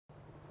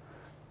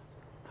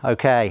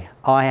Okay,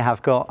 I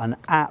have got an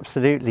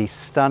absolutely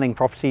stunning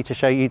property to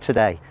show you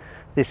today.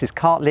 This is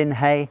Cart Lynn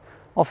Hay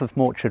off of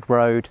Morchard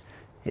Road.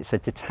 It's a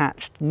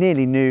detached,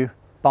 nearly new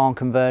barn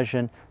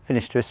conversion,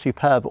 finished to a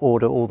superb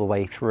order all the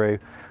way through.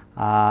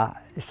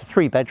 It's a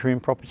 3-bedroom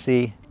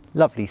property,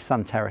 lovely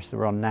sun terrace that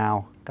we're on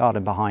now,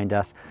 garden behind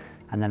us,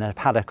 and then a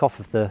paddock off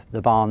of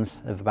the barns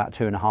of about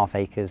 2.5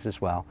 acres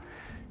as well.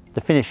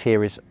 The finish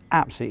here is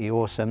absolutely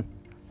awesome.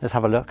 Let's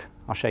have a look,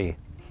 I'll show you.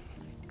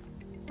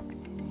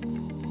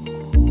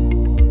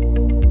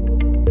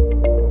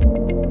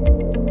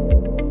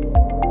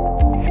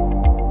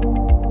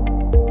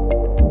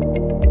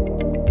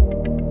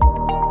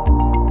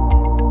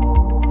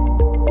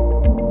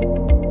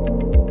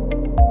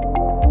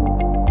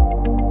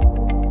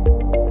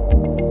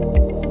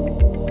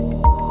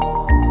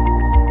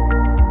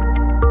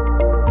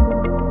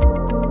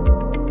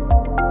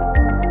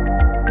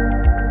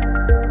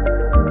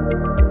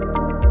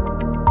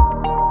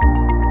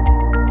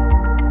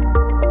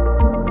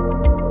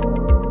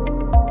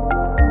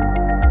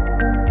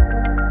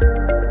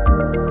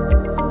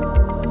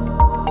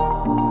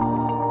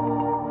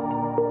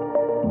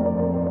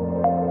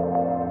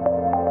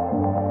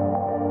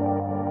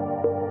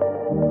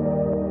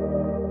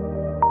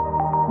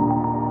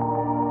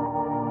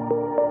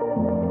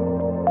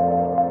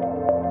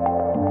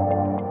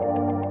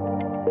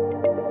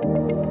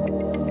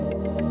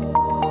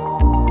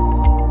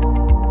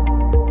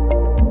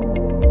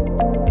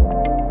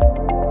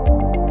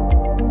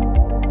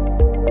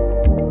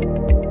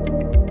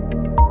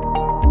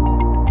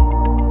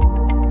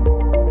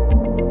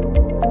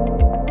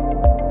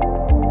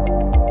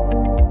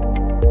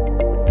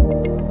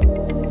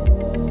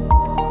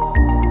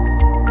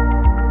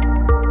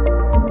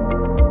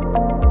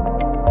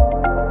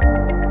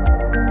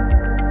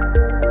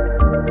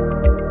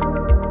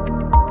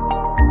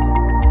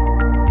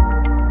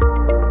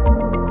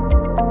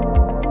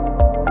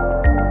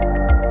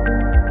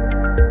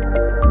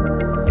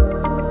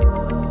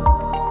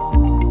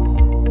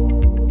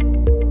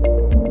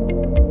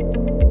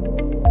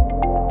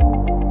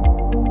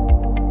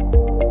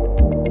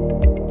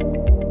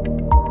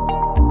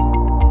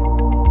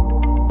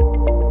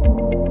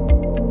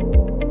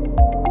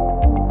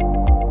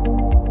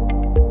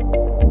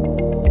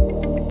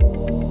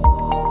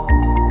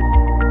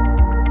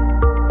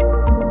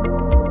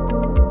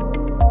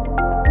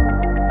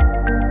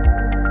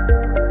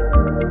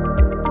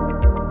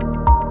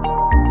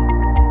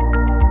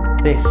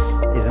 This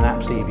is an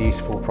absolutely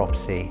beautiful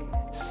property,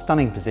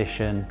 stunning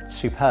position,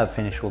 superb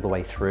finish all the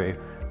way through.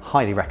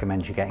 Highly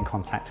recommend you get in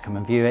contact to come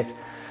and view it.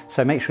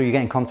 So make sure you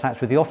get in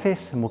contact with the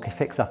office and we'll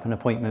fix up an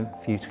appointment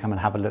for you to come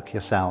and have a look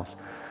yourselves.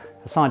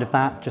 Aside of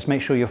that, just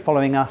make sure you're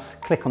following us,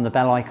 click on the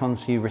bell icon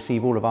so you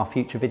receive all of our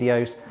future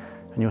videos,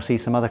 and you'll see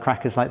some other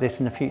crackers like this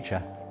in the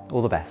future.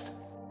 All the best.